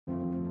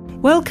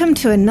Welcome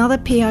to another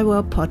PI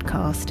World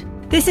podcast.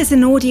 This is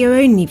an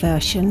audio-only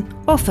version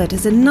offered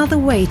as another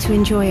way to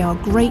enjoy our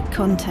great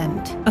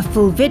content. A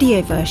full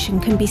video version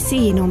can be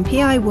seen on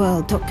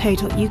piworld.co.uk,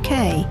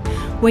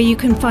 where you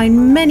can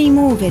find many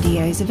more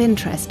videos of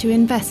interest to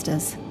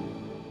investors.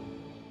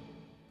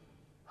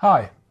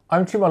 Hi,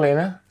 I'm Timo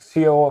Leene,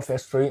 CEO of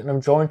S3, and I'm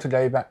joined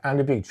today by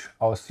Andy Beach,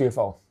 our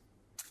CFO.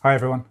 Hi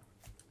everyone.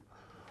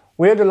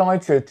 We are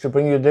delighted to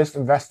bring you this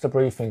investor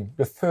briefing,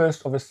 the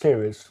first of a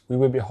series we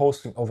will be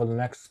hosting over the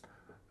next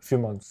few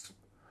months.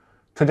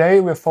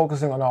 Today we're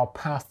focusing on our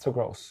path to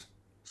growth.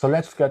 So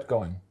let's get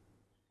going.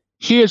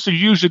 Here's the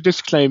usual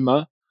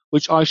disclaimer,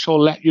 which I shall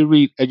let you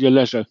read at your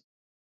leisure.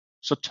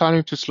 So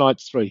turning to slide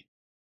 3.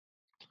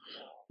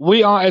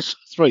 We are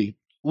S3.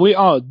 We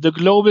are the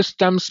global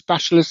STEM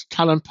specialist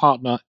talent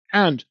partner,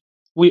 and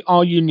we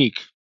are unique.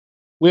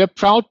 We are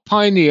proud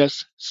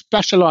pioneers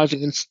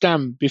specializing in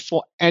STEM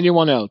before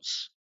anyone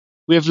else.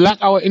 We have led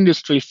our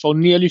industry for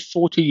nearly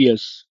 40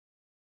 years.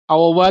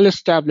 Our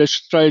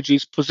well-established strategy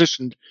is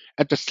positioned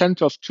at the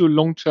center of two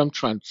long-term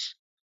trends,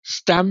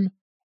 STEM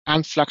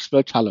and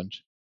flexible talent.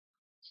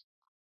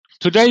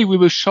 Today, we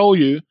will show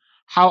you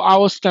how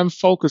our STEM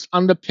focus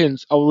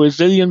underpins our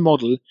resilient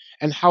model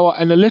and how our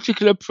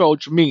analytical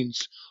approach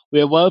means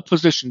we are well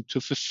positioned to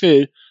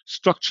fulfill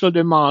structural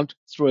demand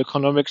through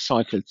economic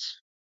cycles.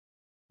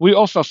 We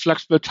offer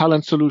flexible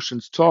talent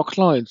solutions to our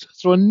clients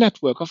through a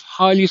network of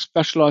highly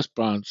specialized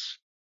brands.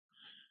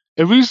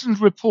 A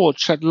recent report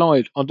shed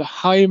light on the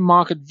high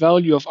market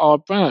value of our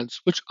brands,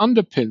 which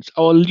underpins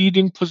our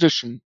leading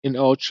position in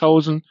our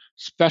chosen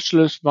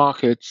specialist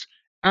markets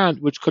and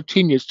which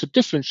continues to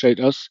differentiate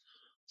us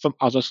from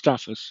other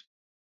staffers.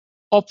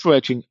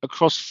 Operating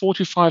across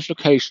 45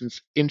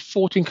 locations in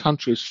 14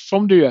 countries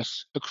from the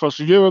US across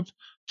Europe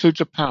to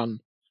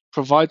Japan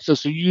provides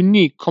us a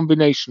unique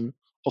combination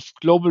of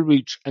global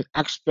reach and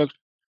expert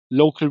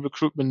local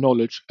recruitment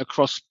knowledge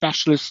across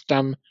specialist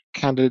STEM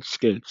candidate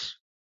skills.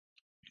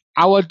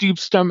 Our deep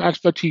STEM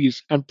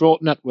expertise and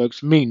broad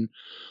networks mean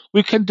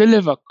we can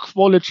deliver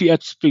quality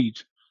at speed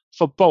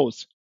for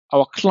both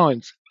our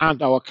clients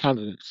and our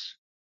candidates.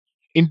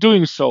 In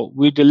doing so,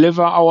 we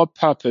deliver our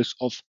purpose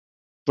of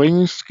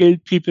bringing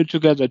skilled people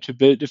together to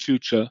build the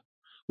future,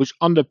 which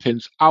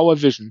underpins our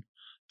vision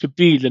to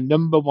be the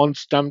number one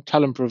STEM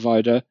talent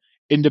provider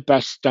in the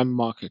best STEM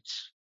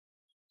markets.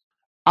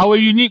 Our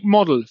unique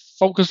model,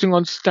 focusing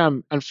on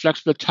STEM and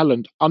flexible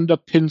talent,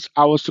 underpins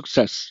our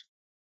success.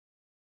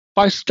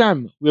 By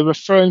STEM, we're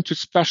referring to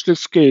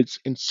specialist skills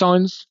in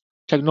science,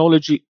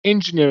 technology,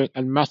 engineering,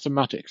 and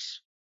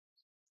mathematics.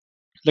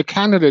 The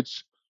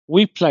candidates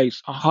we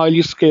place are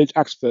highly skilled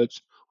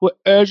experts who are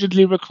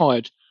urgently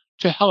required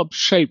to help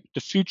shape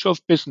the future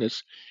of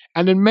business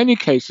and, in many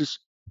cases,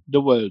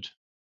 the world.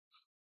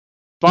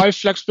 By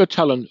flexible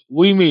talent,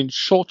 we mean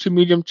short to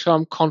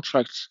medium-term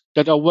contracts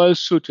that are well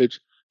suited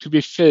to be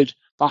filled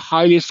by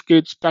highly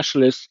skilled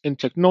specialists in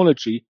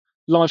technology,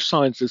 life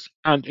sciences,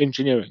 and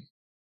engineering.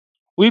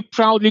 We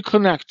proudly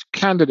connect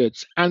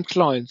candidates and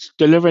clients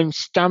delivering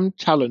STEM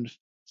talent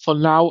for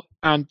now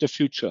and the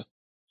future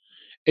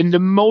in the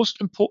most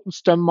important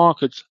STEM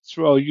markets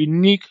through our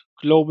unique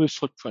global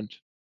footprint.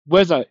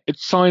 Whether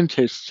it's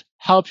scientists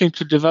helping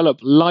to develop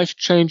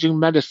life-changing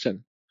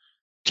medicine,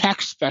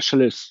 tech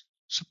specialists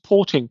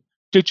supporting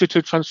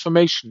digital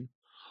transformation,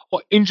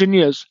 or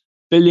engineers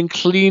building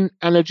clean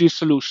energy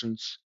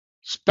solutions,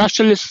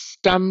 specialist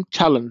STEM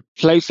talent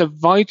plays a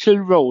vital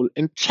role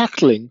in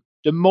tackling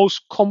the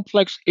most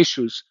complex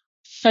issues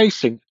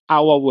facing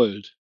our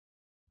world.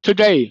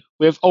 Today,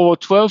 we have over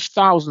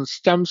 12,000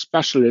 STEM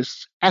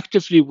specialists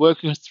actively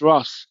working through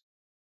us,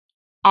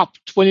 up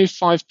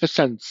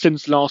 25%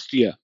 since last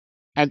year.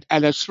 And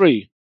at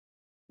S3,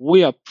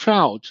 we are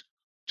proud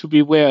to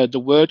be where the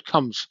word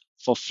comes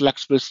for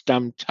flexible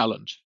STEM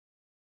talent.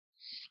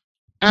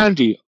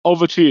 Andy,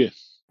 over to you.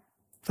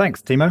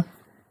 Thanks, Timo.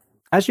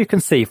 As you can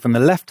see from the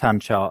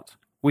left-hand chart,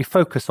 we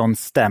focus on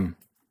STEM.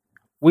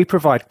 We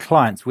provide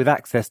clients with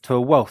access to a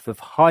wealth of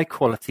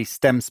high-quality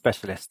STEM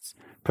specialists,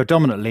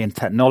 predominantly in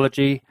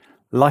technology,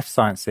 life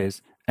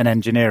sciences, and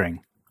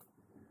engineering.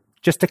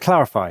 Just to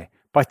clarify,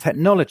 by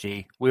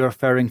technology, we are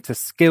referring to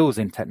skills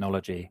in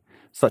technology,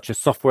 such as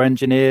software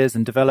engineers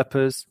and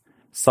developers,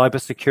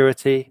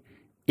 cybersecurity,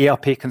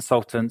 ERP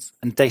consultants,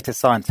 and data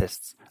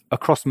scientists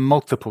across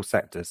multiple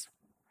sectors.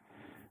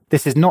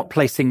 This is not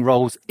placing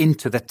roles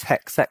into the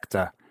tech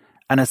sector,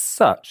 and as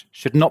such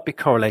should not be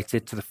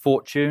correlated to the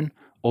fortune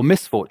or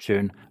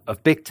misfortune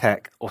of big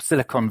tech or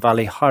Silicon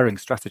Valley hiring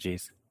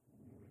strategies.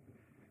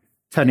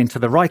 Turning to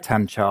the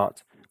right-hand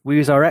chart, we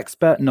use our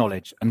expert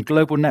knowledge and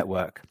global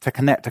network to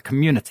connect a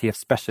community of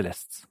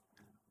specialists.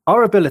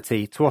 Our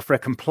ability to offer a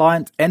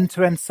compliant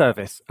end-to-end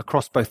service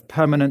across both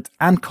permanent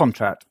and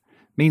contract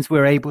means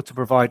we're able to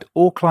provide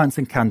all clients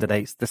and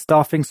candidates the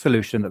staffing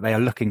solution that they are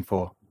looking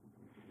for.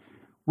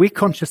 We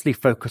consciously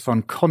focus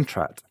on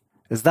contract,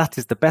 as that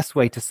is the best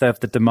way to serve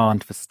the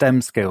demand for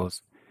STEM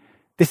skills.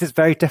 This is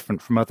very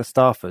different from other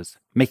staffers,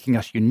 making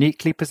us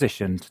uniquely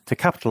positioned to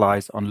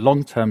capitalise on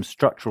long-term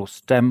structural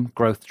STEM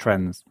growth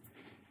trends.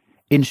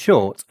 In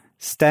short,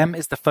 STEM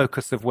is the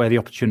focus of where the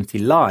opportunity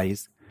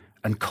lies,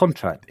 and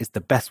contract is the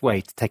best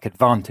way to take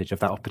advantage of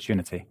that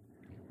opportunity.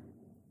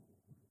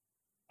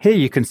 Here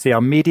you can see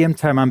our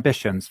medium-term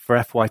ambitions for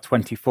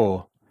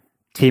FY24.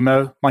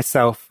 Timo,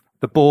 myself,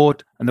 the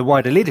board and the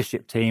wider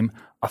leadership team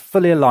are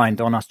fully aligned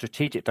on our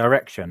strategic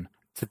direction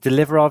to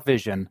deliver our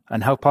vision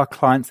and help our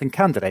clients and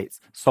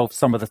candidates solve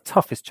some of the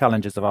toughest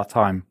challenges of our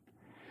time.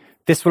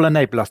 This will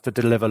enable us to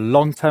deliver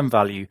long-term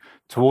value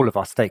to all of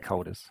our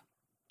stakeholders.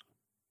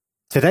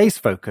 Today's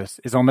focus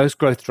is on those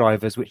growth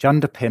drivers which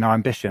underpin our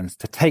ambitions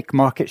to take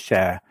market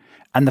share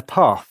and the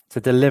path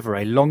to deliver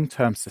a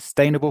long-term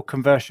sustainable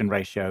conversion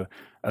ratio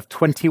of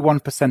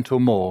 21% or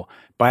more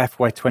by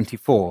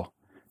FY24,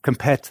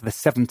 compared to the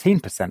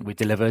 17% we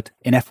delivered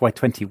in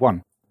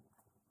FY21.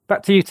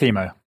 Back to you,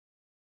 Timo.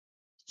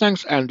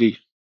 Thanks, Andy.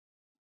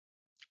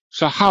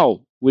 So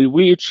how will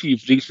we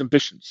achieve these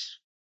ambitions?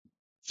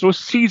 Through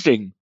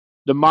seizing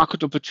the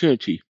market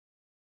opportunity,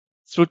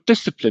 through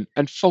discipline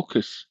and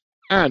focus,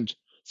 and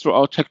through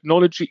our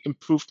technology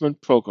improvement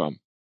program.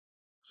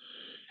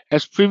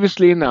 As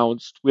previously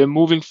announced, we are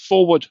moving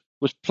forward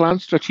with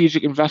planned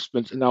strategic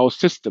investments in our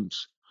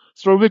systems,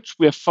 through which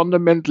we are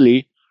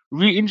fundamentally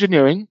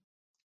re-engineering,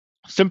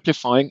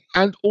 simplifying,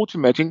 and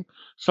automating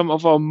some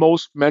of our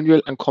most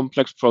manual and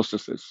complex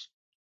processes,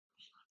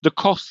 the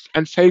costs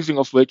and phasing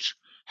of which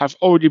have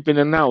already been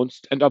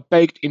announced and are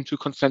baked into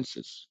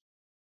consensus.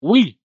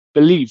 We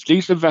believe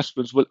these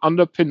investments will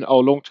underpin our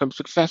long-term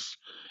success,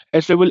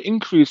 as they will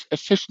increase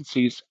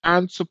efficiencies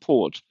and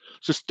support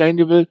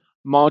sustainable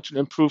margin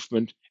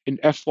improvement in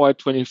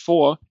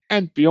FY24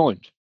 and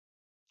beyond.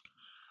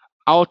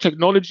 Our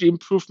technology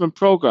improvement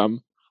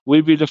program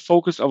will be the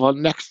focus of our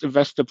next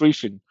investor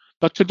briefing,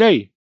 but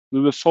today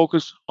we will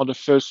focus on the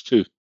first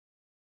two.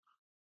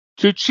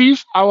 To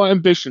achieve our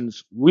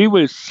ambitions, we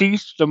will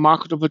seize the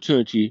market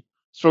opportunity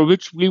through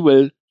which we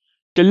will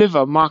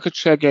deliver market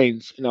share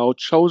gains in our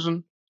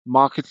chosen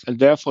markets and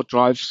therefore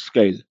drive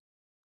scale.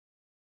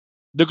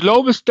 The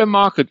global STEM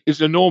market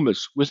is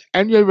enormous, with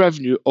annual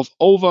revenue of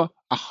over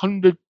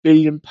 £100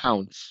 billion.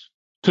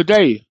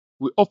 Today,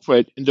 we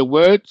operate in the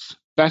world's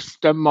best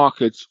STEM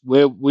markets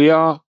where we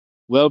are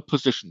well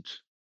positioned.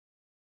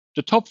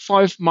 The top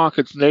 5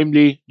 markets,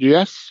 namely the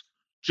US,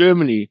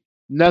 Germany,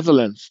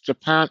 Netherlands,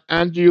 Japan,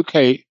 and the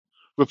UK,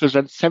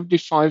 represent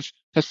 75%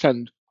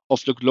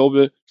 of the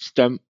global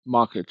STEM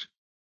market.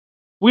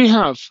 We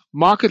have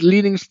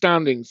market-leading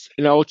standings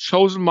in our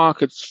chosen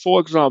markets. For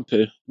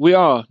example, we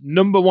are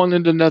number 1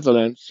 in the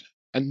Netherlands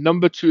and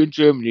number 2 in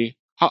Germany.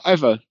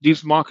 However,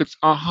 these markets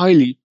are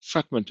highly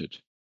fragmented.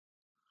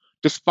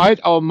 Despite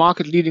our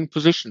market-leading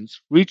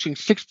positions reaching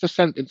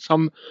 6% in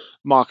some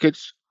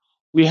markets,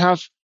 we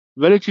have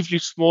relatively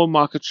small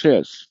market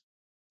shares.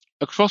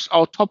 Across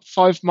our top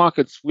 5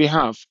 markets, we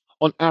have,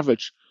 on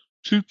average,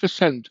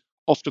 2%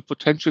 of the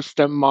potential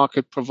STEM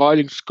market,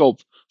 providing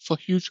scope for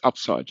huge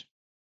upside.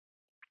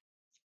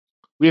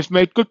 We have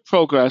made good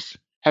progress,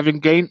 having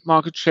gained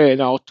market share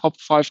in our top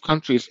 5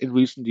 countries in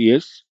recent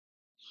years.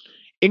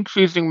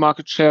 Increasing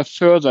market share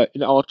further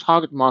in our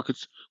target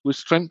markets will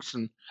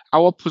strengthen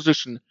our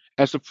position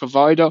as a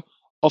provider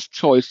of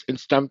choice in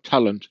STEM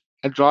talent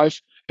and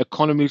drive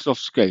economies of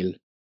scale.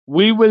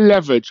 We will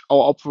leverage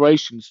our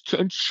operations to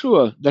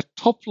ensure that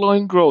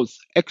top-line growth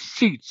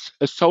exceeds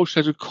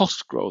associated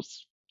cost growth,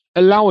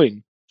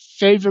 allowing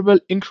favorable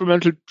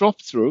incremental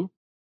drop-through,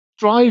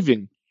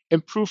 driving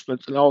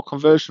improvements in our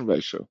conversion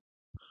ratio.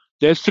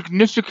 There is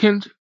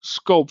significant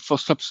scope for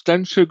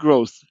substantial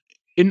growth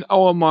in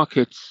our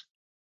markets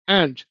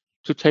and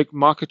to take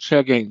market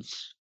share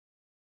gains.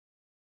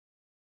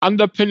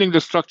 Underpinning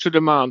the structured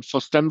demand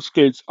for STEM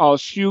skills are a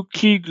few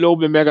key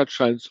global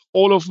megatrends,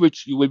 all of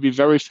which you will be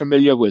very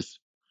familiar with.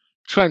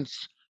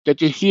 Trends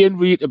that you hear and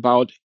read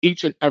about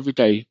each and every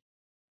day.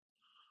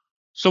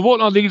 So what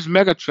are these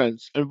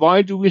megatrends, and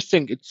why do we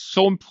think it's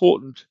so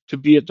important to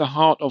be at the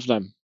heart of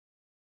them?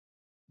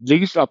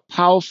 These are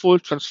powerful,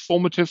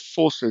 transformative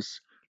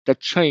forces that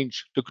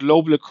change the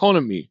global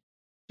economy,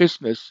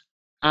 business,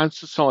 and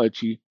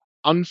society,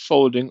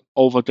 unfolding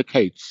over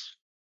decades.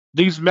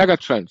 These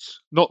megatrends,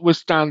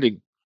 notwithstanding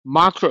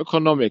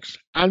macroeconomics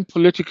and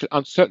political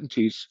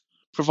uncertainties,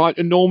 provide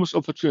enormous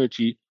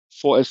opportunity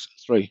for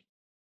S3.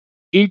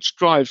 Each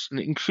drives an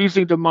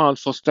increasing demand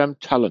for STEM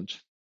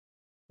talent.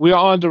 We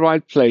are in the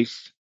right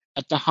place,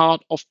 at the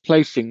heart of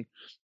placing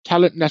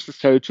talent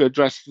necessary to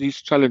address these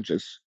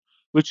challenges,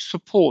 which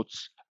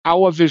supports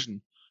our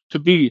vision to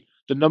be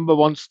the number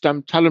 1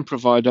 STEM talent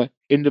provider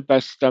in the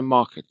best STEM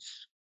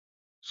markets.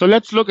 So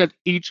let's look at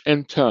each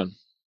in turn.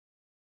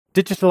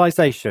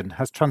 Digitalization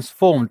has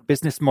transformed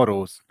business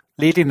models,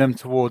 leading them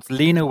towards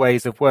leaner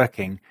ways of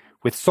working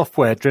with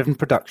software-driven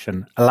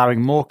production, allowing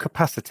more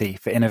capacity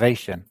for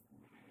innovation.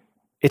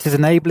 It is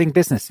enabling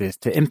businesses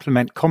to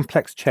implement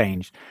complex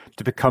change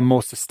to become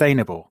more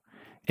sustainable,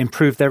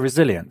 improve their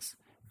resilience,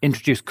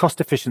 introduce cost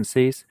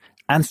efficiencies,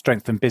 and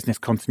strengthen business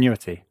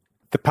continuity.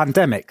 The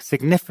pandemic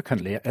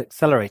significantly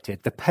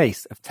accelerated the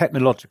pace of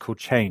technological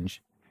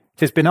change. It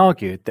has been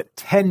argued that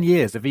 10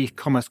 years of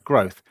e-commerce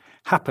growth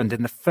happened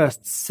in the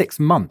first 6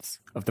 months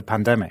of the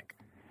pandemic.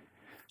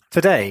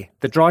 Today,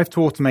 the drive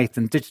to automate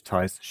and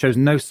digitize shows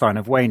no sign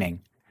of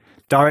waning.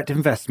 Direct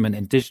investment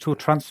in digital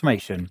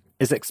transformation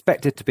is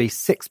expected to be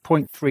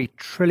 $6.3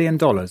 trillion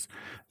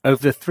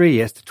over the 3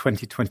 years to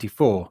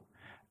 2024,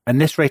 and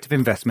this rate of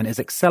investment is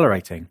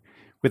accelerating,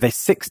 with a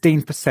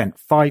 16%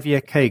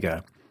 5-year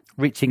CAGR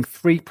reaching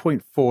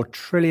 $3.4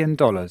 trillion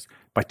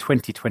by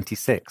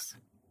 2026.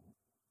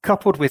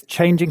 Coupled with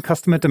changing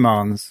customer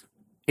demands,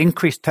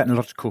 increased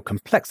technological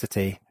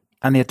complexity,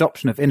 and the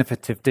adoption of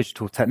innovative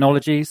digital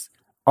technologies,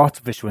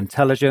 artificial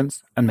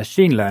intelligence, and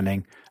machine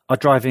learning are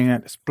driving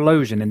an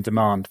explosion in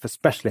demand for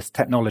specialist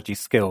technology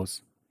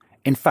skills.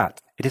 In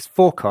fact, it is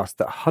forecast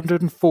that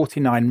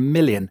 149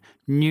 million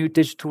new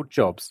digital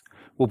jobs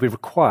will be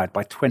required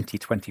by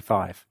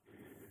 2025.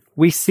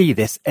 We see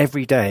this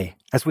every day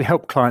as we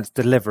help clients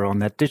deliver on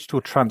their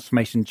digital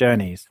transformation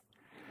journeys,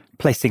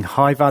 placing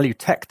high-value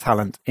tech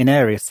talent in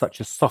areas such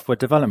as software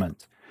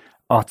development,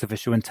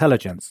 artificial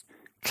intelligence,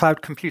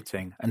 cloud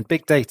computing, and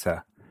big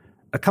data,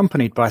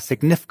 accompanied by a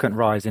significant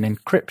rise in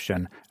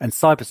encryption and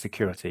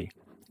cybersecurity,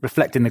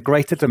 reflecting the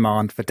greater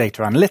demand for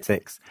data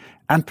analytics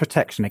and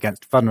protection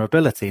against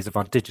vulnerabilities of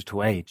our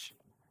digital age.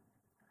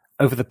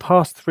 Over the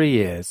past 3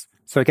 years,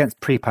 so against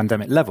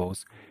pre-pandemic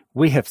levels,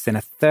 we have seen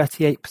a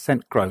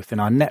 38% growth in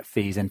our net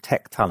fees in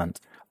tech talent,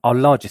 our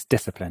largest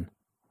discipline.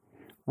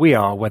 We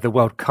are where the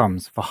world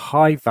comes for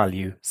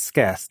high-value,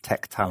 scarce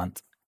tech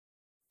talent.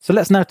 So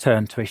let's now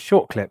turn to a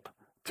short clip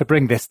to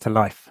bring this to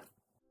life.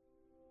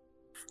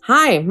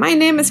 Hi, my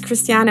name is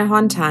Christiane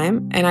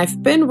Hontheim, and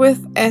I've been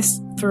with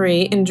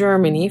S3 in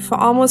Germany for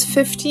almost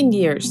 15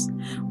 years,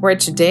 where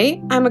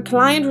today I'm a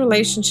client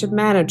relationship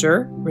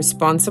manager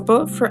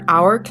responsible for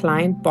our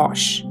client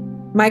Bosch.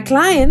 My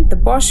client, the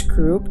Bosch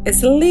Group,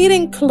 is a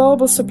leading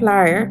global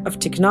supplier of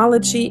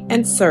technology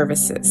and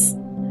services.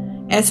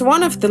 As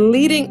one of the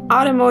leading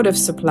automotive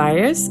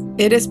suppliers,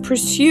 it is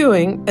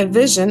pursuing a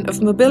vision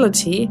of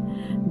mobility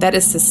that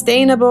is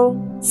sustainable,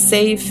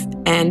 safe,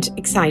 and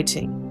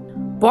exciting.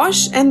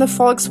 Bosch and the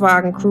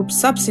Volkswagen Group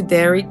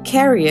subsidiary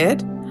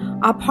CARIAD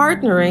are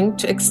partnering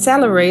to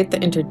accelerate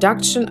the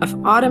introduction of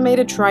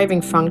automated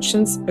driving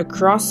functions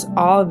across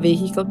all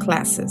vehicle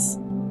classes.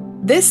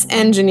 This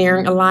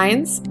engineering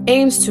alliance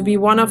aims to be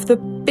one of the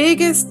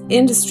biggest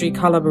industry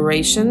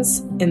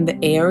collaborations in the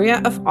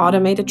area of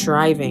automated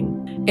driving.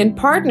 In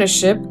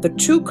partnership, the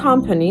two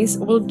companies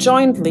will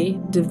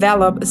jointly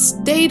develop a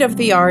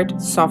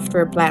state-of-the-art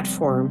software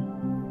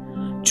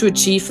platform. To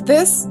achieve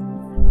this,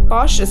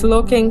 Bosch is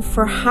looking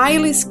for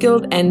highly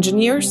skilled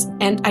engineers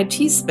and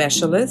IT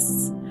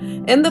specialists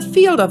in the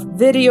field of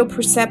video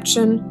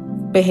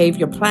perception,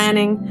 behavior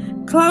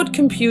planning, cloud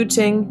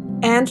computing,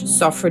 and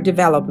software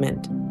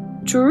development.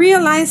 To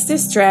realize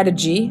this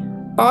strategy,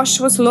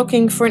 Bosch was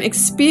looking for an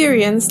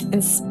experienced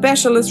and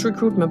specialist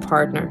recruitment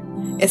partner,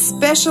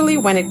 especially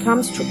when it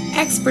comes to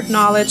expert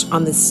knowledge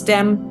on the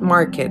STEM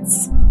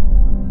markets.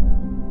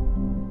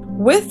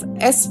 With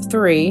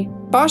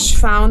S3, Bosch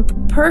found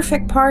the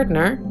perfect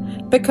partner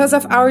because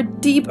of our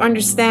deep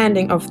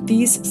understanding of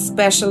these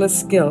specialist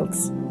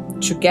skills,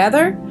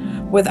 together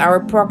with our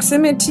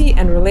proximity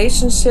and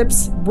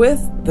relationships with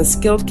the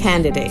skilled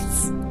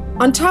candidates.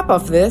 On top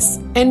of this,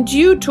 and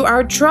due to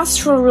our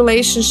trustful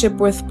relationship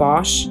with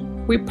Bosch,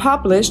 we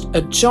published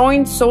a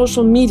joint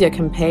social media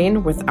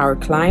campaign with our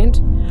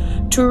client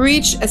to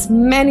reach as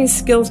many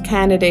skilled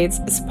candidates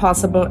as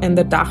possible in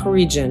the DACH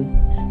region.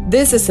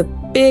 This is a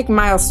big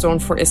milestone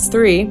for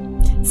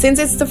S3, since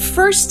it's the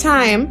first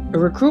time a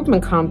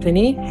recruitment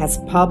company has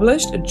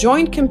published a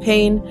joint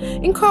campaign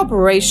in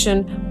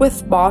cooperation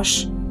with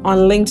Bosch on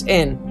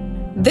LinkedIn.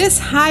 This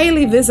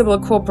highly visible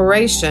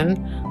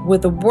cooperation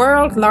with the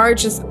world's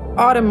largest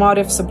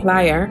automotive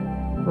supplier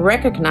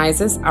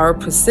recognizes our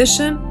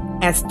position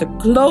as the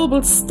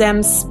global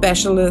STEM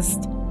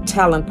specialist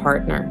talent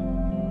partner.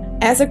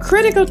 As a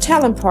critical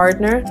talent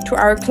partner to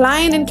our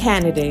client and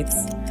candidates,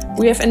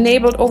 we have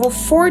enabled over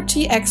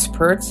 40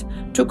 experts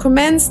to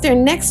commence their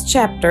next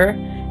chapter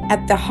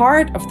at the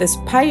heart of this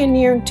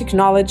pioneering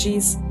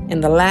technologies in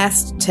the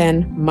last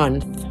 10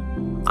 months.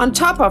 On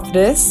top of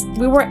this,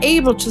 we were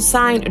able to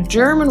sign a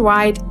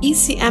German-wide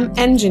ECM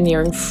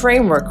engineering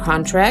framework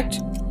contract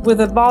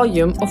with a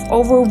volume of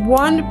over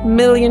 1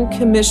 million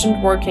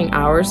commissioned working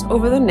hours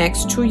over the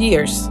next 2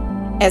 years.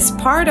 As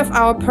part of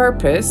our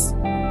purpose,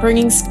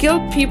 bringing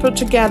skilled people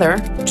together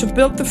to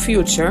build the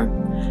future,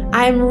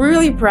 I am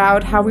really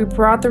proud how we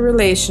brought the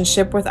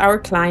relationship with our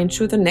client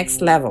to the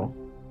next level.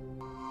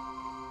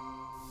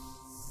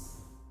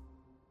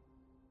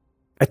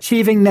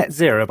 Achieving net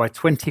zero by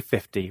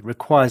 2050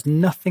 requires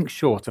nothing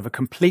short of a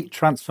complete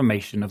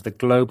transformation of the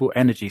global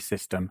energy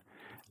system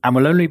and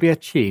will only be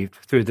achieved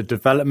through the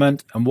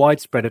development and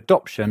widespread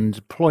adoption and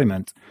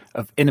deployment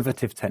of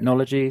innovative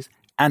technologies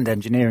and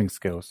engineering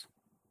skills.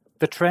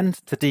 The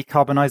trend to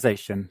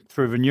decarbonisation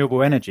through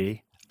renewable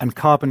energy and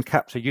carbon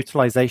capture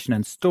utilisation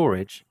and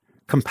storage,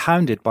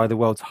 compounded by the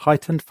world's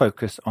heightened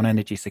focus on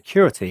energy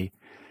security,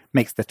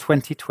 makes the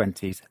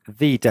 2020s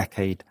the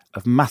decade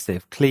of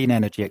massive clean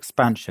energy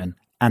expansion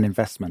and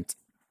investment.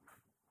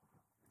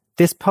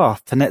 This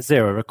path to net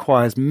zero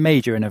requires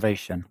major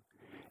innovation.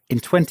 In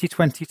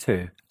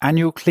 2022,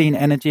 annual clean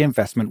energy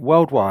investment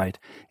worldwide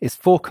is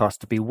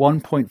forecast to be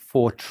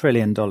 $1.4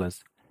 trillion.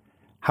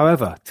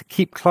 However, to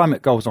keep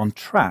climate goals on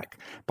track,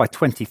 by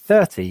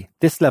 2030,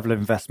 this level of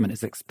investment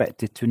is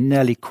expected to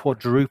nearly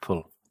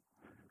quadruple.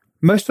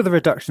 Most of the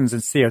reductions in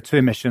CO2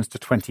 emissions to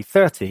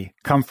 2030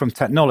 come from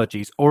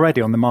technologies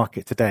already on the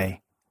market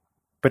today.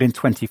 But in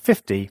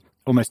 2050,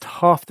 almost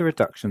half the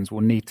reductions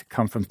will need to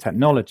come from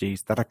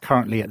technologies that are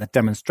currently at the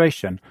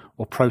demonstration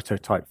or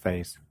prototype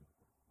phase.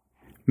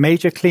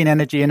 Major clean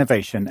energy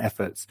innovation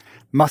efforts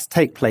must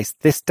take place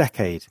this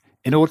decade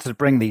in order to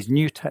bring these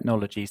new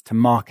technologies to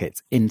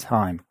market in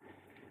time.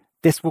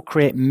 This will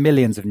create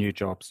millions of new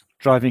jobs,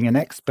 driving an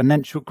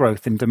exponential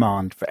growth in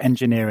demand for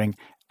engineering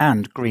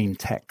and green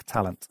tech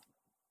talent.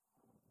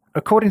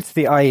 According to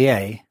the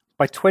IEA,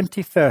 by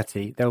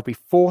 2030, there will be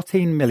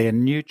 14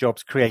 million new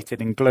jobs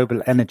created in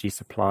global energy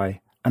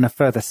supply and a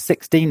further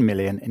 16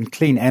 million in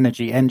clean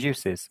energy end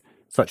uses,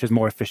 such as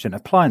more efficient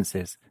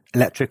appliances,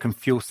 electric and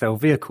fuel cell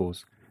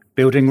vehicles,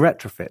 building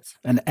retrofits,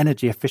 and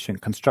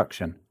energy-efficient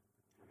construction.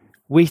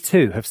 We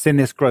too have seen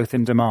this growth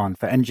in demand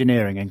for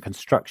engineering and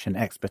construction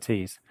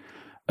expertise.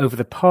 Over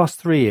the past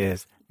 3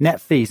 years, net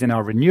fees in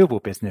our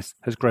renewable business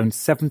has grown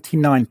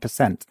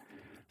 79%,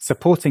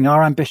 supporting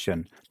our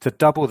ambition to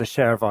double the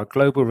share of our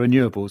global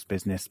renewables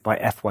business by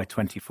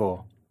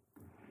FY24.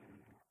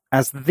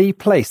 As the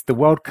place the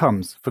world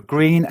comes for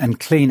green and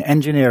clean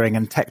engineering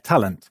and tech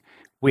talent,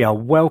 we are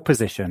well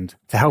positioned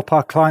to help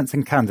our clients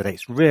and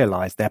candidates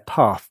realise their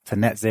path to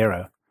net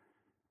zero.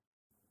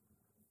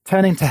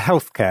 Turning to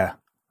healthcare,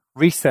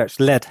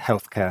 research-led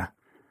healthcare.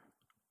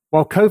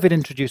 While COVID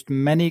introduced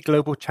many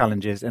global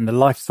challenges in the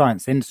life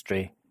science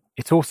industry,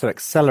 it also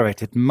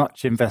accelerated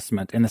much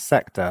investment in the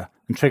sector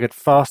and triggered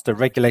faster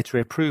regulatory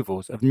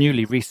approvals of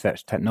newly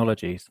researched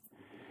technologies.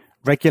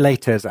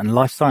 Regulators and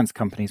life science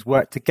companies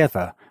worked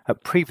together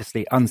at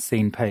previously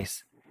unseen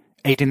pace,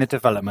 aiding the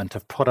development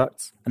of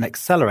products and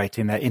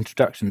accelerating their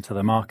introduction to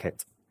the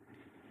market.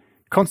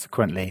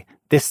 Consequently,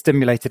 this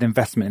stimulated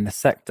investment in the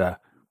sector,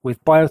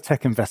 with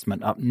biotech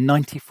investment up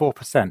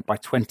 94% by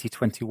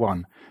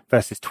 2021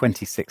 versus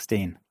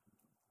 2016.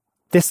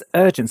 This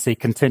urgency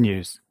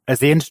continues as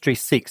the industry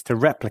seeks to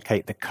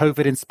replicate the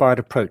COVID-inspired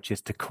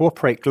approaches to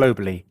cooperate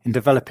globally in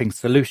developing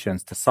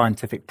solutions to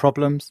scientific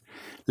problems,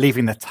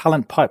 leaving the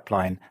talent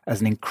pipeline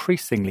as an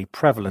increasingly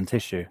prevalent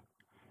issue.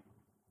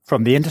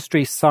 From the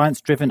industry's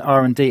science-driven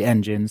R&D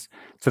engines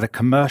to the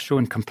commercial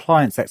and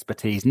compliance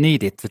expertise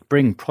needed to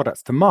bring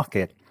products to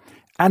market,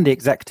 and the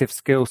executive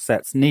skill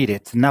sets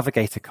needed to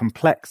navigate a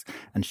complex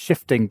and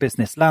shifting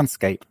business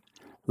landscape,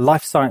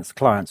 life science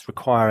clients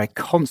require a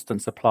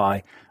constant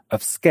supply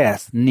of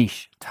scarce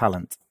niche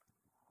talent.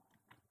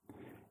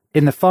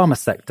 In the pharma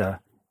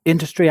sector,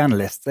 industry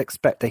analysts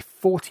expect a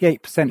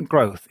 48%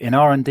 growth in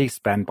R&D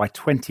spend by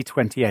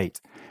 2028,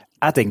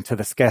 adding to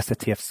the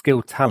scarcity of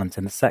skilled talent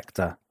in the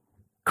sector.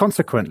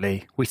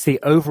 Consequently, we see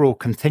overall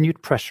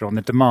continued pressure on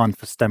the demand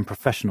for STEM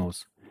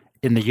professionals.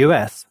 In the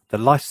US, the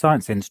life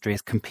science industry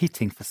is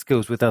competing for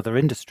skills with other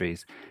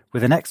industries,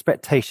 with an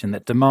expectation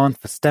that demand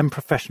for STEM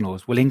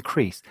professionals will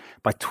increase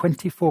by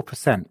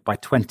 24% by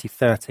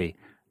 2030,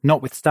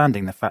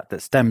 notwithstanding the fact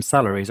that STEM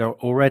salaries are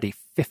already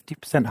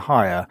 50%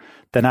 higher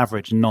than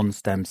average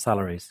non-STEM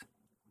salaries.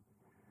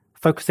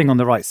 Focusing on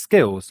the right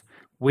skills,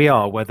 we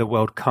are where the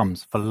world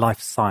comes for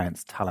life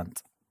science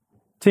talent.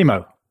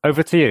 Timo,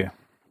 over to you.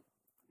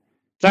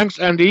 Thanks,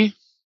 Andy.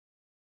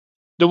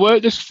 The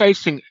world is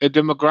facing a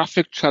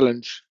demographic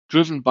challenge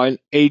driven by an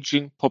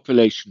aging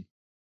population.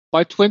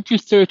 By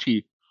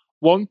 2030,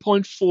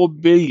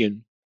 1.4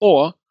 billion,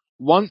 or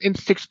 1 in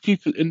 6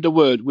 people in the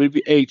world, will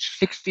be aged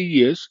 60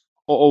 years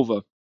or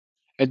over,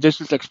 and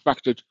this is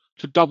expected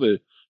to double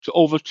to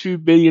over 2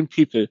 billion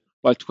people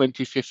by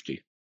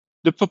 2050.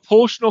 The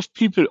proportion of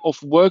people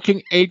of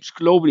working age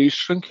globally is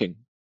shrinking,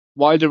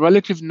 while the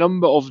relative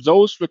number of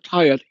those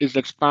retired is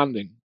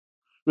expanding,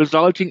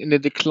 resulting in a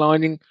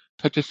declining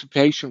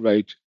participation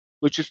rate,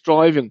 which is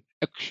driving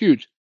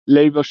acute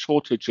labor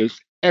shortages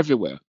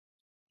everywhere,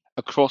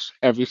 across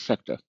every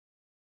sector.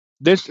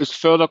 This is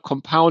further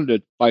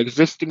compounded by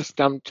existing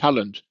STEM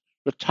talent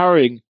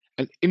retiring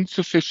and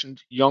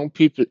insufficient young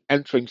people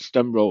entering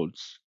STEM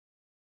roles.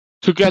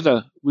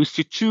 Together, we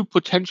see two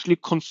potentially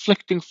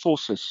conflicting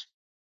forces: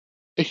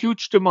 a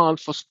huge demand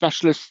for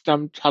specialist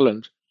STEM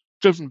talent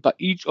driven by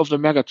each of the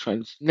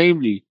megatrends,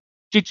 namely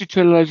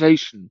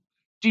digitalization,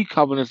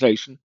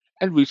 decarbonization,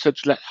 and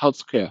research-led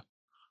healthcare,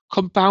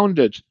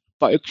 compounded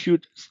by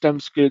acute STEM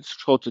skills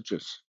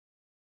shortages.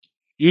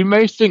 You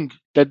may think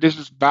that this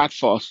is bad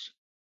for us.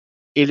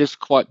 It is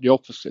quite the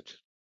opposite.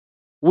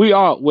 We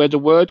are where the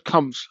world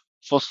comes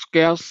for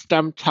scarce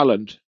STEM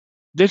talent.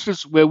 This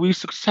is where we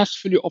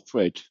successfully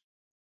operate.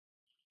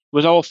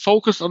 With our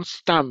focus on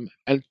STEM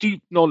and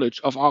deep knowledge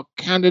of our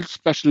candidate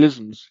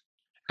specialisms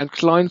and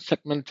client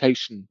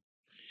segmentation,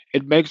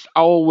 it makes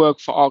our work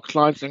for our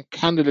clients and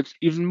candidates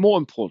even more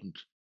important,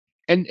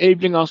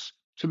 enabling us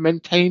to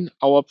maintain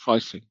our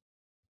pricing.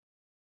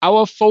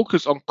 Our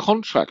focus on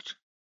contract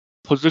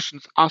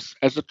positions us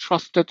as a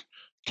trusted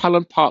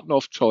talent partner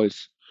of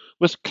choice,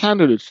 with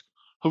candidates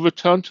who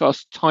return to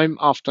us time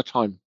after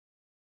time.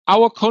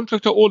 Our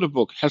contractor order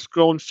book has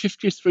grown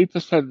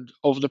 53%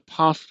 over the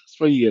past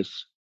 3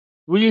 years,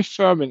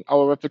 reaffirming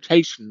our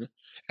reputation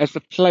as the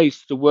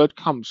place the word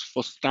comes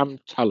for STEM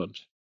talent.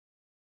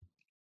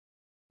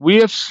 We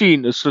have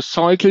seen a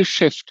societal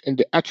shift in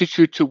the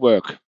attitude to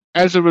work.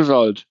 As a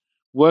result,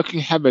 working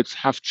habits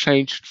have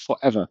changed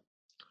forever.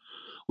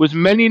 With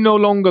many no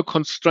longer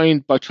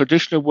constrained by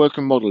traditional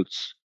working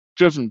models,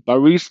 driven by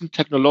recent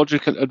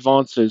technological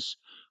advances,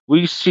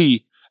 we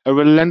see a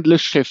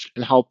relentless shift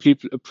in how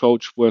people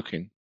approach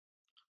working.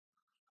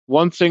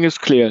 One thing is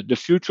clear, the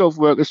future of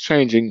work is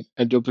changing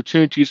and the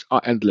opportunities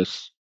are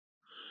endless.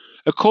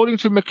 According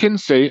to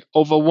McKinsey,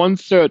 over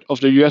 1/3 of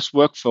the US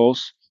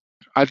workforce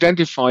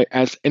identify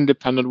as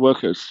independent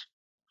workers,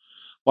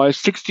 while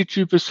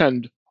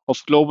 62%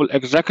 of global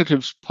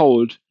executives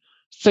polled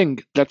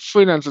think that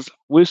freelancers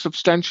will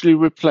substantially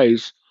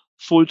replace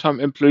full-time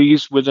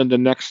employees within the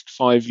next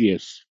 5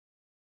 years.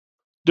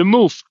 The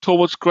move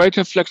towards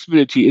greater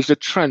flexibility is a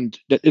trend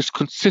that is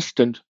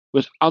consistent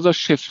with other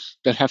shifts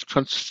that have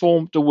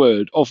transformed the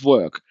world of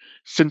work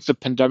since the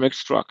pandemic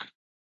struck,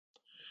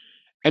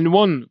 and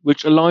one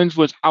which aligns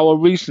with our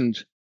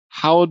recent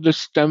How the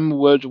STEM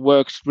World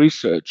Works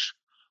research,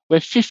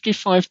 where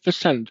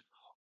 55%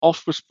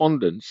 of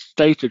respondents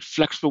stated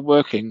flexible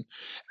working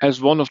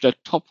as one of their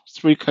top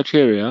 3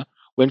 criteria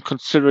when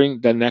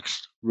considering their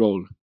next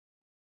role.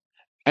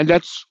 And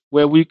that's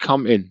where we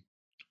come in.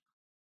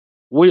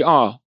 We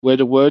are where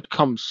the word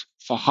comes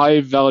for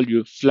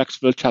high-value,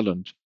 flexible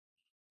talent.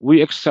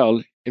 We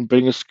excel in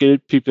bringing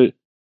skilled people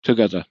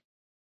together.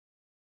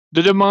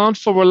 The demand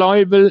for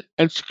reliable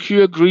and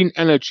secure green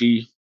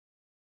energy,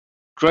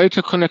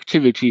 greater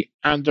connectivity,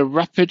 and the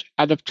rapid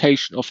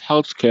adaptation of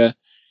healthcare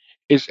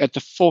is at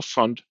the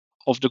forefront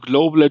of the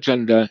global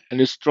agenda and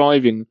is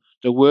driving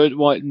the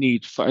worldwide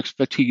need for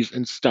expertise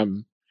in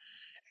STEM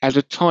at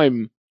a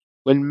time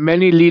when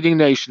many leading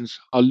nations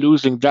are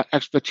losing that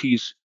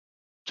expertise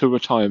to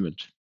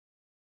retirement.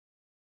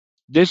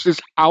 This is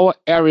our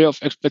area of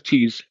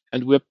expertise,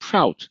 and we're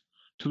proud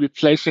to be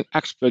placing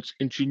experts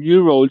into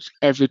new roles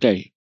every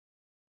day.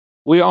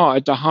 We are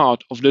at the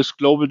heart of this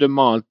global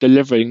demand,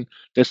 delivering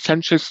the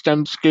essential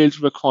STEM skills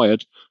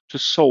required to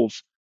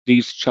solve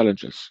these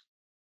challenges.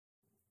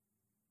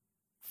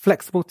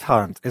 Flexible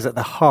talent is at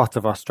the heart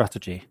of our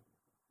strategy.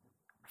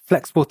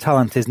 Flexible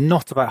talent is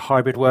not about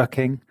hybrid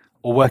working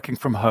or working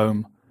from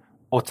home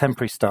or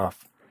temporary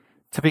staff.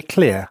 To be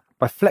clear,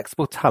 by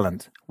flexible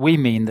talent, we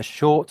mean the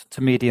short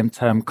to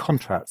medium-term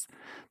contracts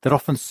that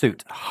often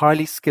suit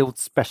highly skilled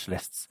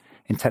specialists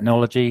in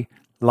technology,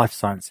 life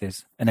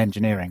sciences, and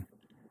engineering.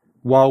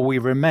 While we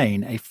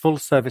remain a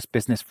full-service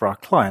business for our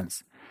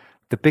clients,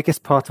 the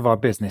biggest part of our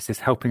business is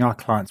helping our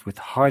clients with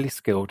highly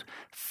skilled,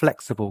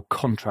 flexible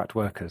contract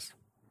workers.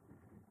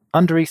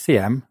 Under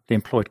ECM, the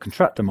employed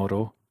contractor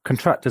model,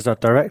 contractors are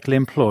directly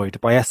employed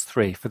by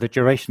S3 for the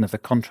duration of the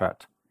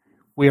contract.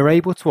 We are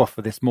able to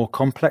offer this more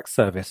complex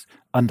service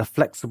under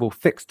flexible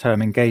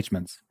fixed-term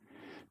engagements.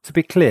 To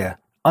be clear,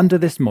 under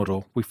this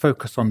model, we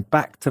focus on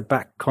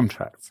back-to-back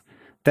contracts,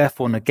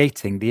 therefore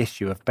negating the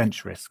issue of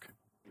bench risk.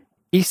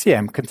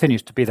 ECM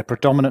continues to be the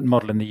predominant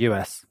model in the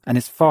US and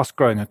is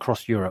fast-growing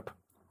across Europe.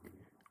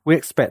 We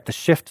expect the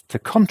shift to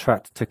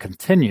contract to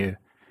continue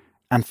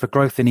and for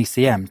growth in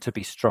ECM to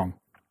be strong.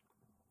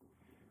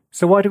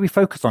 So why do we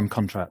focus on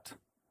contract?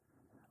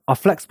 Our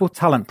flexible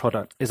talent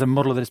product is a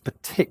model that is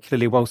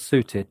particularly well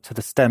suited to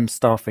the STEM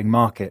staffing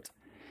market,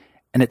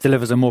 and it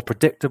delivers a more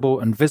predictable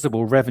and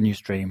visible revenue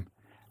stream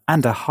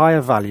and a higher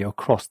value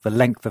across the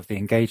length of the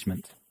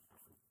engagement.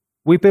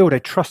 We build a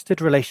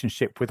trusted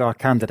relationship with our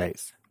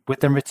candidates, with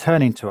them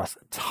returning to us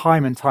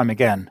time and time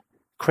again,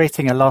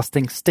 creating a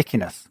lasting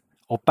stickiness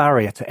or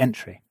barrier to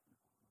entry.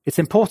 It's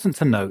important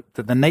to note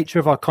that the nature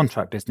of our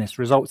contract business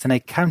results in a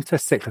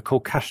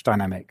counter-cyclical cash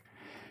dynamic.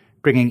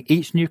 Bringing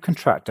each new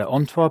contractor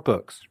onto our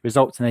books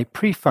results in a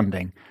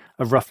pre-funding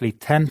of roughly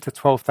 £10,000 to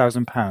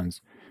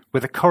 £12,000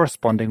 with a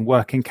corresponding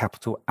working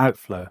capital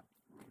outflow.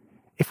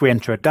 If we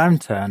enter a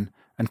downturn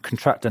and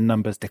contractor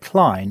numbers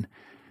decline,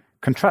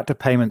 contractor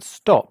payments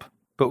stop,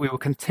 but we will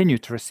continue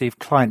to receive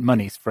client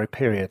monies for a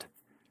period.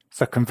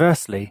 So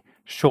conversely,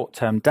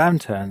 short-term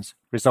downturns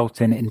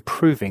result in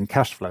improving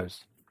cash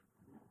flows.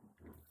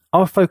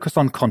 Our focus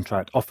on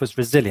contract offers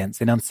resilience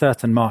in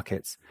uncertain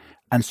markets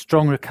and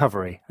strong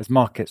recovery as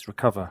markets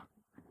recover.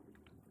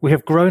 We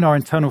have grown our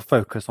internal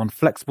focus on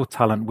flexible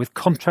talent with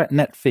contract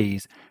net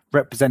fees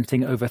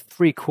representing over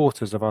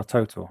 3/4 of our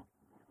total.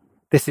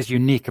 This is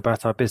unique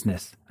about our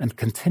business and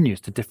continues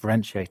to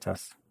differentiate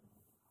us.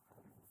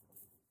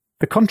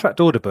 The contract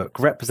order book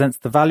represents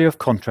the value of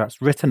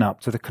contracts written up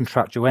to the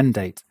contractual end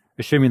date,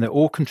 assuming that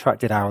all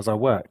contracted hours are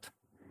worked.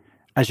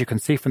 As you can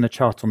see from the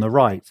chart on the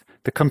right,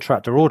 the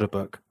contractor order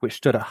book, which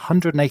stood at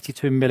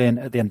 182 million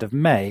at the end of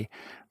May,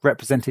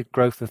 represented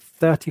growth of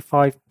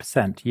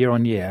 35%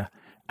 year-on-year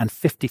and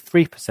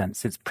 53%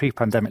 since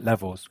pre-pandemic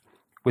levels,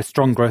 with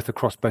strong growth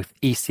across both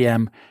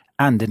ECM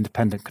and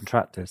independent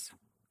contractors.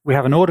 We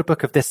have an order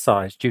book of this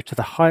size due to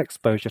the high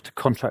exposure to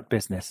contract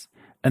business,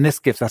 and this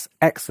gives us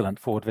excellent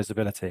forward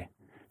visibility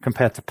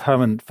compared to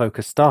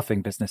permanent-focused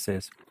staffing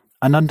businesses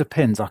and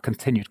underpins our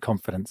continued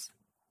confidence.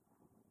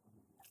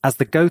 As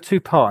the go-to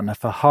partner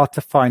for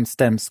hard-to-find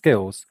STEM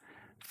skills,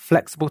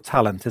 flexible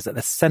talent is at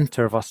the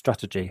centre of our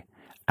strategy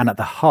and at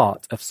the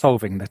heart of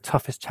solving the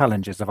toughest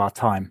challenges of our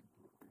time.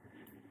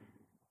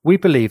 We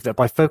believe that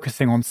by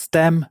focusing on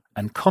STEM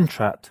and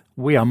contract,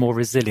 we are more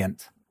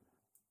resilient.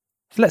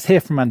 So let's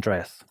hear from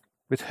Andreas,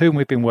 with whom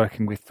we've been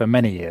working with for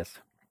many years.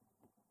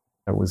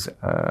 It was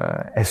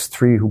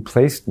S3 who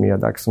placed me at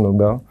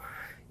AkzoNobel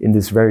in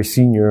this very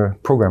senior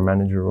program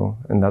manager role.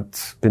 And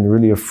that's been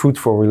really a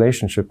fruitful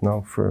relationship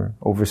now for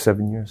over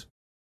 7 years.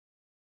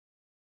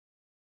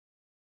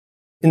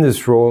 In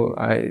this role,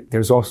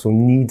 there's also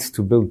needs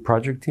to build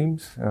project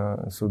teams.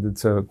 So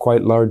it's a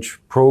quite large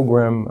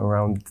program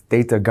around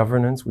data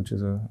governance, which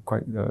is a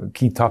quite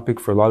key topic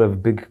for a lot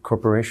of big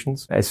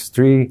corporations.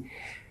 S3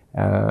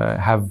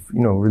 have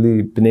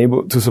really been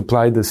able to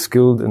supply the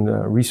skilled and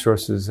the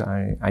resources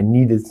I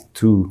needed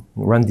to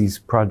run these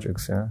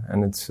projects. Yeah?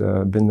 And it's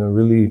been a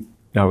really,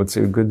 I would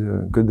say, a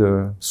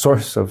good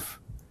source of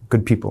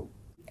good people.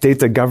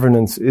 Data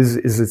governance is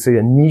let's say,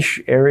 a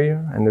niche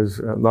area, and there's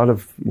a lot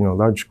of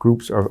large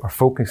groups are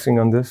focusing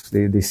on this.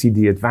 They see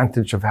the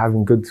advantage of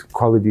having good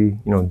quality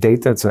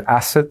data. It's an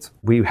asset.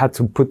 We had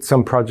to put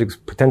some projects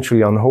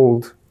potentially on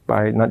hold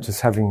by not just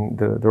having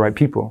the right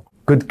people.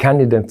 Good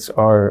candidates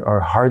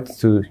are hard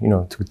to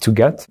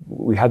get.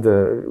 We had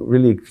a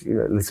really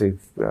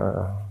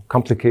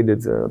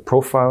complicated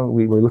profile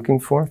we were looking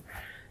for,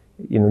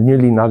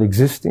 nearly not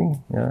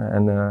existing,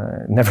 and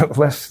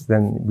nevertheless,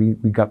 then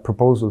we got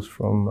proposals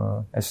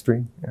from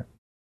S3. Yeah.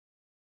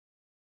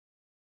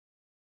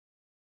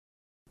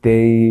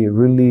 They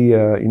really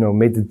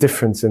made the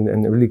difference in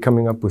really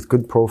coming up with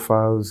good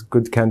profiles,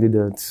 good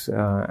candidates,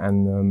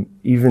 and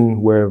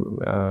even where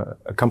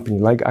a company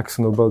like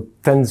AkzoNobel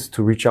tends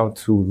to reach out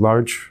to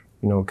large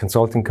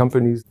consulting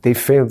companies, they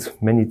failed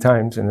many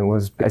times, and it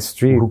was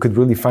S3 who could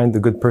really find the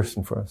good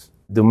person for us.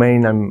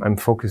 Domain I'm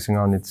focusing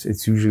on,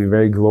 it's usually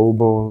very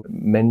global,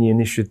 many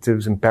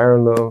initiatives in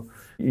parallel.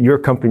 Your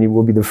company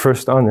will be the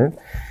first on it,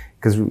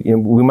 because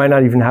we might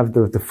not even have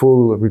the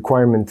full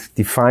requirement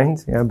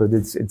defined, but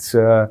it's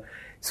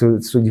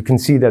so you can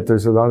see that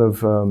there's a lot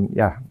of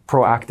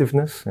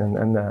proactiveness,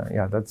 and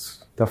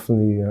that's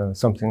definitely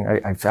something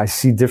I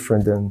see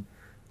different than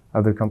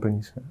other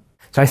companies.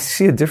 So I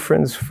see a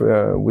difference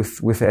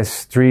with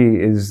S3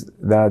 is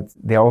that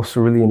they also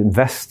really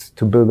invest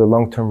to build a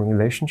long-term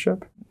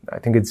relationship. I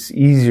think it's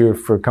easier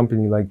for a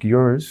company like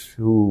yours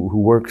who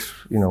works,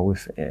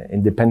 with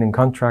independent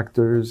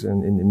contractors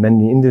and in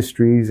many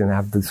industries and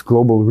have this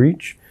global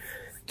reach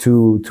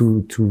to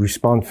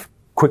respond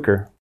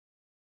quicker.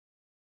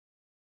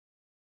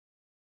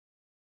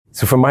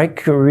 So for my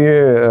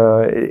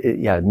career,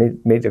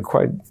 it made a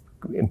quite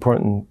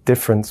important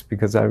difference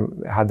because I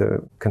had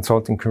a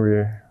consulting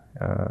career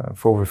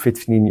for over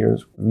 15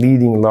 years,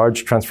 leading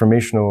large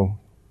transformational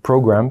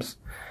programs.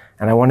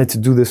 And I wanted to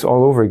do this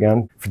all over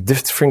again for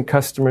different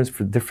customers,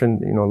 for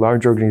different,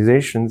 large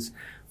organizations,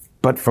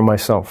 but for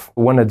myself.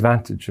 One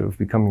advantage of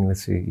becoming,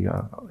 let's say,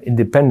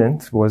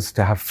 independent was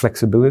to have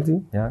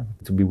flexibility,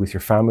 to be with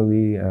your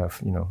family,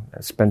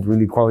 spend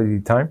really quality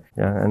time.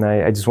 And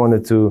I just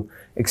wanted to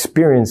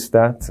experience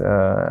that,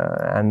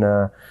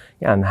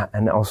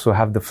 and also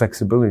have the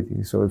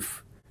flexibility. So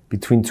if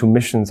between two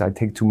missions I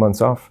take 2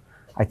 months off,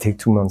 I take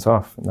 2 months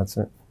off, and that's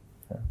it.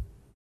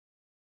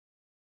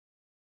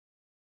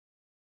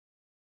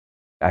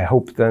 I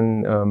hope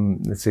then,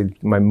 let's say,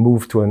 my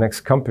move to a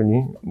next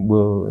company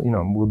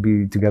will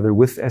be together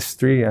with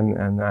S3,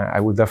 and I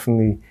will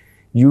definitely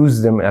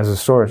use them as a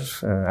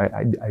source.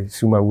 I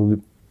assume I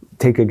will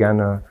take again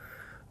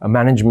a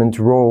management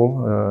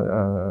role,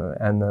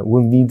 and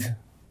will need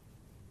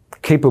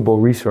capable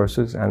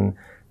resources. And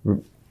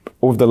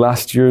over the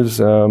last years,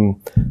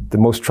 the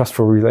most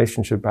trustful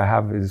relationship I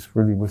have is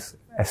really with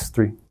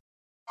S3.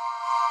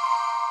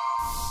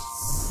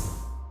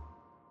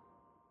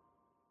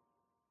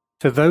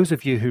 To those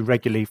of you who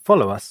regularly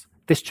follow us,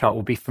 this chart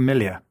will be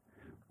familiar.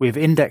 We have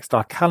indexed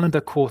our calendar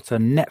quarter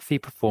net fee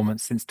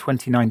performance since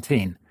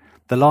 2019,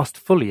 the last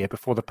full year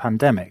before the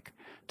pandemic,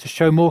 to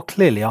show more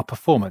clearly our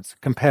performance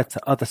compared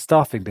to other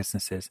staffing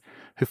businesses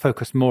who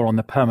focus more on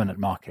the permanent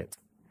market.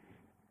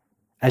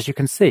 As you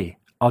can see,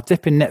 our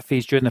dip in net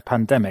fees during the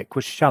pandemic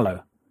was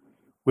shallow.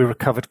 We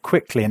recovered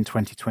quickly in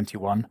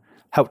 2021,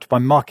 helped by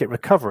market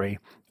recovery,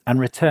 and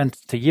returned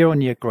to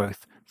year-on-year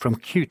growth from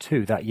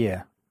Q2 that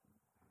year.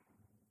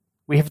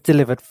 We have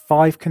delivered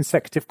 5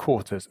 consecutive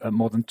quarters at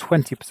more than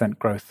 20%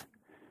 growth,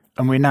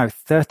 and we're now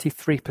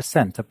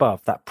 33%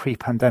 above that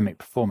pre-pandemic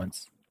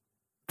performance.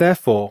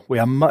 Therefore, we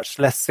are much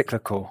less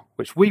cyclical,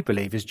 which we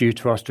believe is due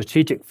to our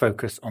strategic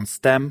focus on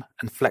STEM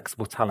and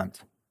flexible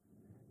talent.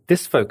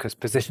 This focus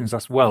positions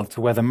us well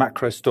to weather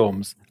macro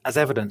storms, as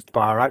evidenced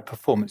by our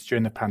outperformance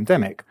during the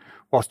pandemic,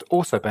 whilst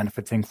also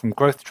benefiting from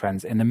growth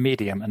trends in the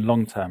medium and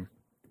long term.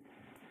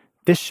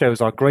 This shows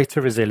our greater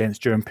resilience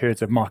during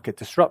periods of market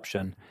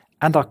disruption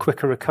and our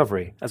quicker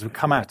recovery as we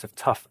come out of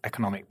tough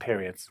economic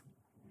periods.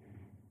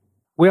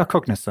 We are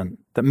cognizant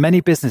that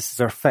many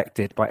businesses are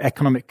affected by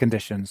economic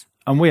conditions,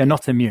 and we are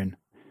not immune.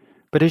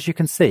 But as you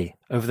can see,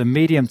 over the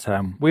medium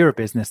term, we are a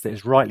business that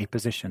is rightly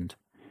positioned.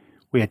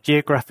 We are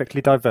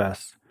geographically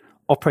diverse,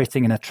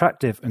 operating in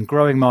attractive and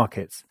growing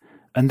markets,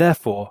 and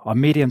therefore our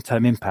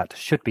medium-term impact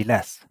should be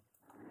less.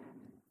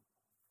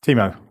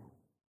 Timo.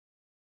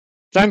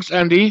 Thanks,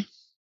 Andy.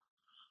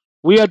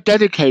 We are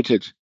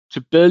dedicated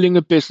to building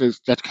a business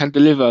that can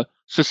deliver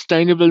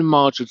sustainable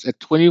margins at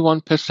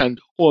 21%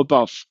 or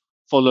above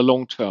for the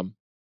long term.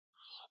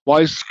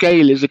 While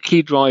scale is a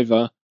key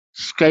driver,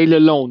 scale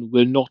alone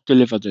will not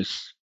deliver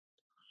this.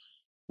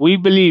 We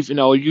believe in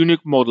our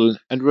unique model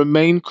and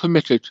remain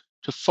committed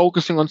to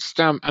focusing on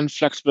STEM and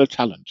flexible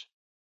talent.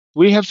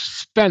 We have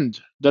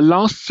spent the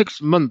last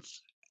 6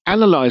 months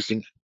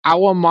analyzing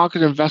our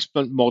market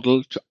investment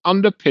model to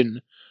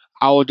underpin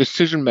our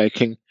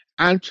decision-making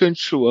and to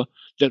ensure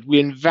that we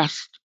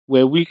invest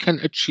where we can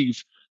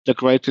achieve the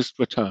greatest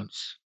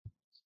returns.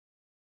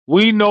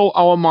 We know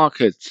our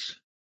markets.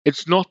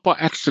 It's not by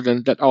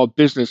accident that our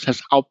business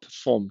has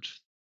outperformed.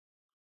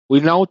 We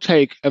now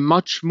take a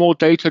much more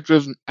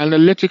data-driven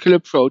analytical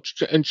approach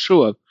to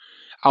ensure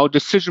our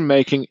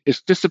decision-making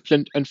is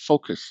disciplined and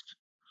focused.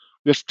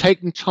 We have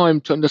taken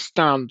time to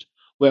understand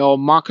where our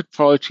market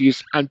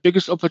priorities and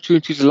biggest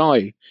opportunities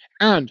lie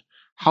and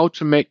how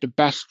to make the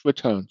best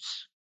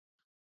returns.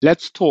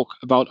 Let's talk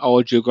about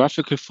our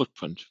geographical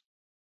footprint.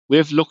 We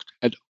have looked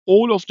at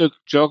all of the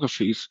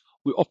geographies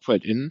we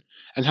operate in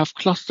and have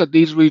clustered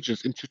these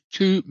regions into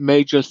 2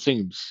 major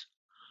themes: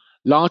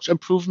 large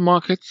and proven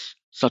markets,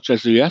 such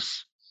as the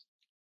US,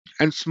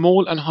 and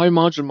small and high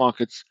margin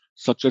markets,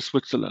 such as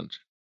Switzerland.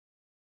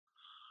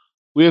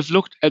 We have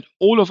looked at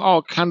all of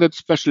our candidate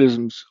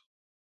specialisms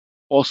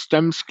or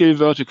STEM skill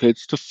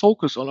verticals to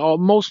focus on our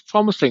most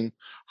promising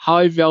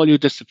high-value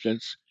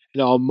disciplines in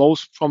our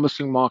most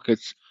promising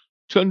markets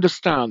to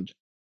understand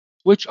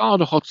which are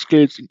the hot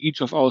skills in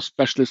each of our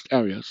specialist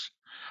areas,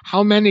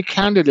 how many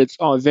candidates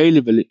are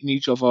available in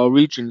each of our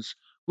regions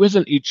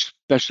within each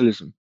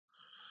specialism,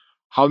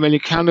 how many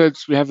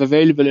candidates we have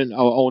available in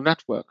our own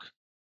network,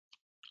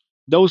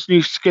 those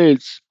niche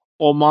skills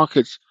or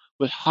markets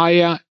with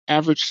higher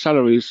average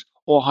salaries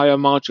or higher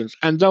margins,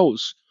 and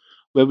those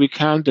where we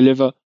can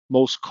deliver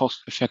most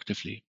cost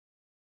effectively.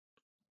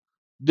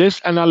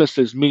 This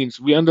analysis means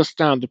we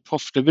understand the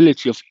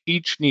profitability of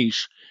each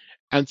niche,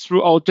 and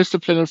through our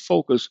discipline and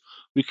focus,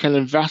 we can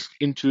invest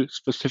into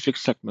specific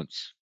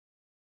segments.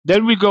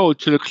 Then we go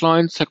to the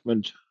client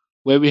segment,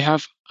 where we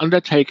have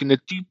undertaken a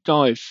deep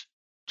dive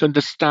to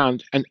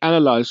understand and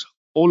analyze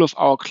all of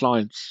our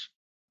clients,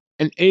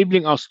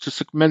 enabling us to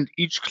segment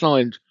each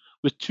client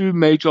with 2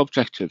 major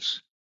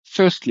objectives.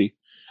 Firstly,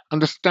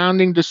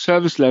 understanding the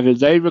service level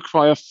they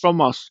require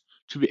from us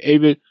to be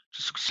able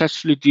to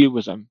successfully deal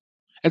with them.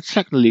 And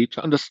secondly,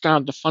 to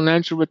understand the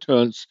financial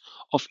returns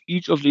of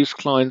each of these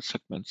client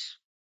segments.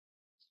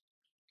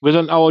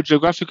 Within our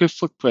geographical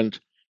footprint,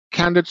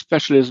 candidate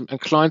specialism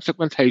and client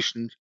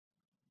segmentation,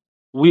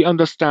 we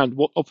understand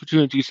what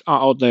opportunities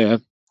are out there,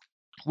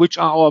 which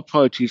are our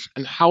priorities,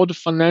 and how the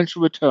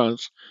financial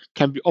returns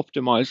can be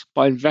optimized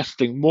by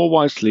investing more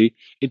wisely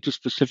into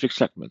specific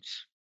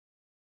segments.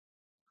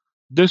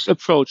 This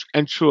approach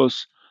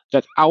ensures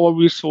that our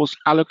resource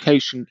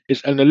allocation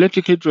is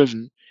analytically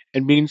driven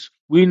and means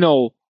we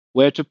know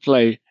where to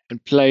play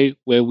and play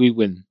where we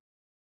win.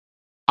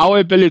 Our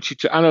ability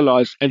to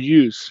analyze and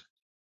use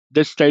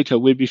this data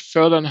will be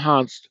further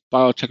enhanced by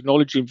our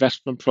technology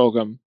investment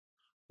program,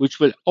 which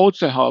will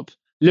also help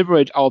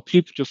liberate our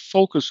people to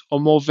focus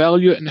on more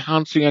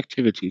value-enhancing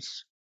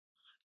activities.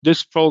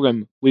 This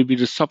program will be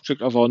the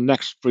subject of our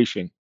next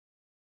briefing.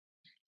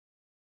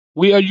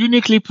 We are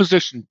uniquely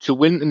positioned to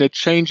win in a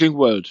changing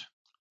world.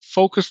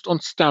 Focused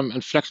on STEM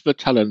and flexible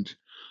talent,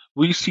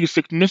 we see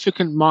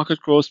significant market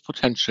growth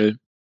potential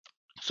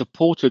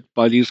supported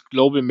by these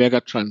global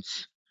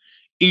megatrends,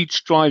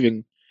 each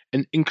driving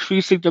an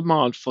increasing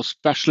demand for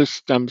specialist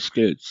STEM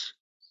skills.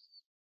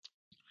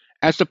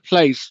 As a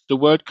place the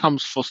world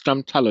comes for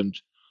STEM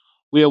talent,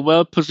 we are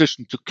well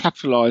positioned to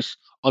capitalize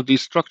on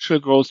these structural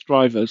growth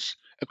drivers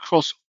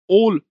across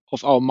all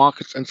of our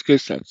markets and skill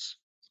sets.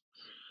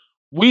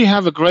 We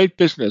have a great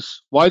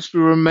business. Whilst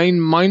we remain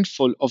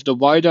mindful of the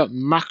wider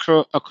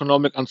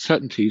macroeconomic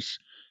uncertainties,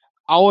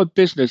 our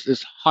business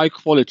is high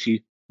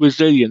quality,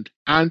 resilient,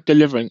 and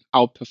delivering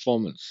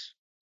outperformance.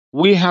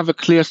 We have a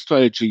clear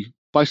strategy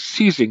by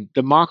seizing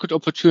the market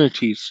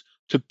opportunities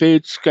to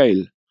build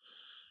scale,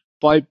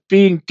 by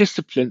being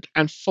disciplined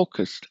and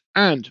focused,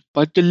 and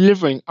by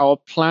delivering our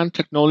planned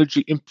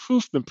technology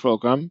improvement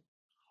program.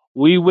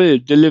 We will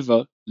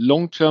deliver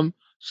long-term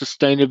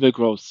sustainable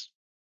growth.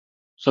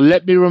 So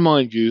let me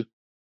remind you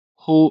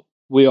who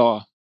we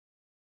are.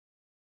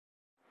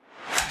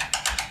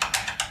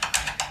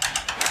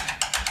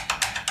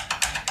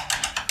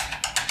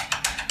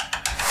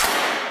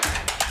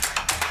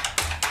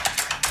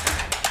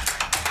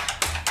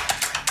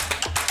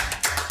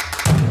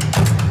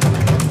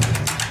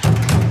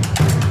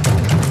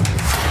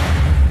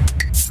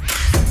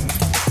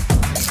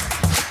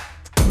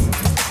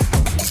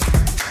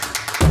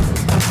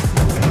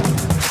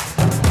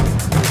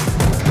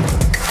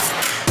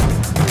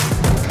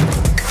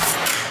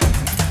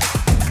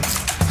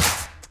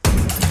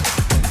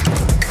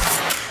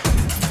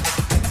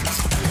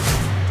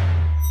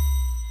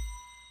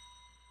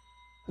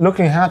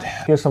 Looking ahead,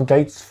 here's some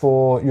dates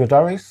for your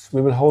diaries.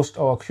 We will host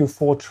our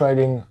Q4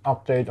 trading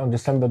update on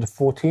December the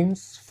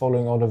 14th,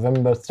 following our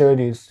November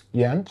 30th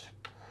year-end.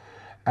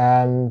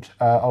 And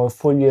our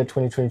full year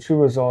 2022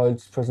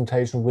 results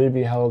presentation will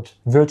be held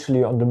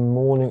virtually on the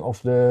morning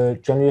of the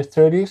January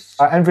 30th.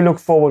 And we look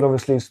forward,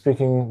 obviously,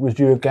 speaking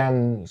with you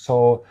again.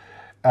 So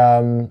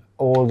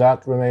all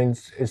that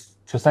remains is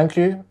to thank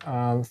you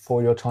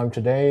for your time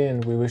today.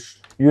 And we wish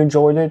you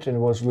enjoyed it and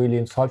it was really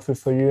insightful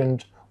for you.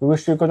 And we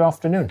wish you a good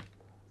afternoon.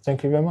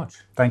 Thank you very much.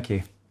 Thank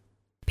you.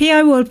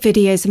 PI World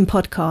videos and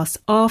podcasts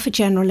are for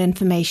general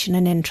information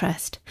and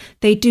interest.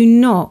 They do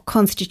not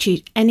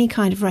constitute any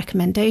kind of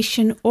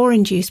recommendation or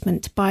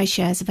inducement to buy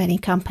shares of any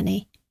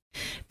company.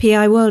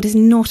 PI World is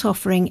not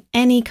offering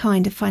any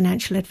kind of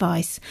financial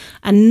advice,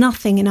 and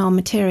nothing in our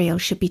material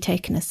should be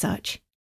taken as such.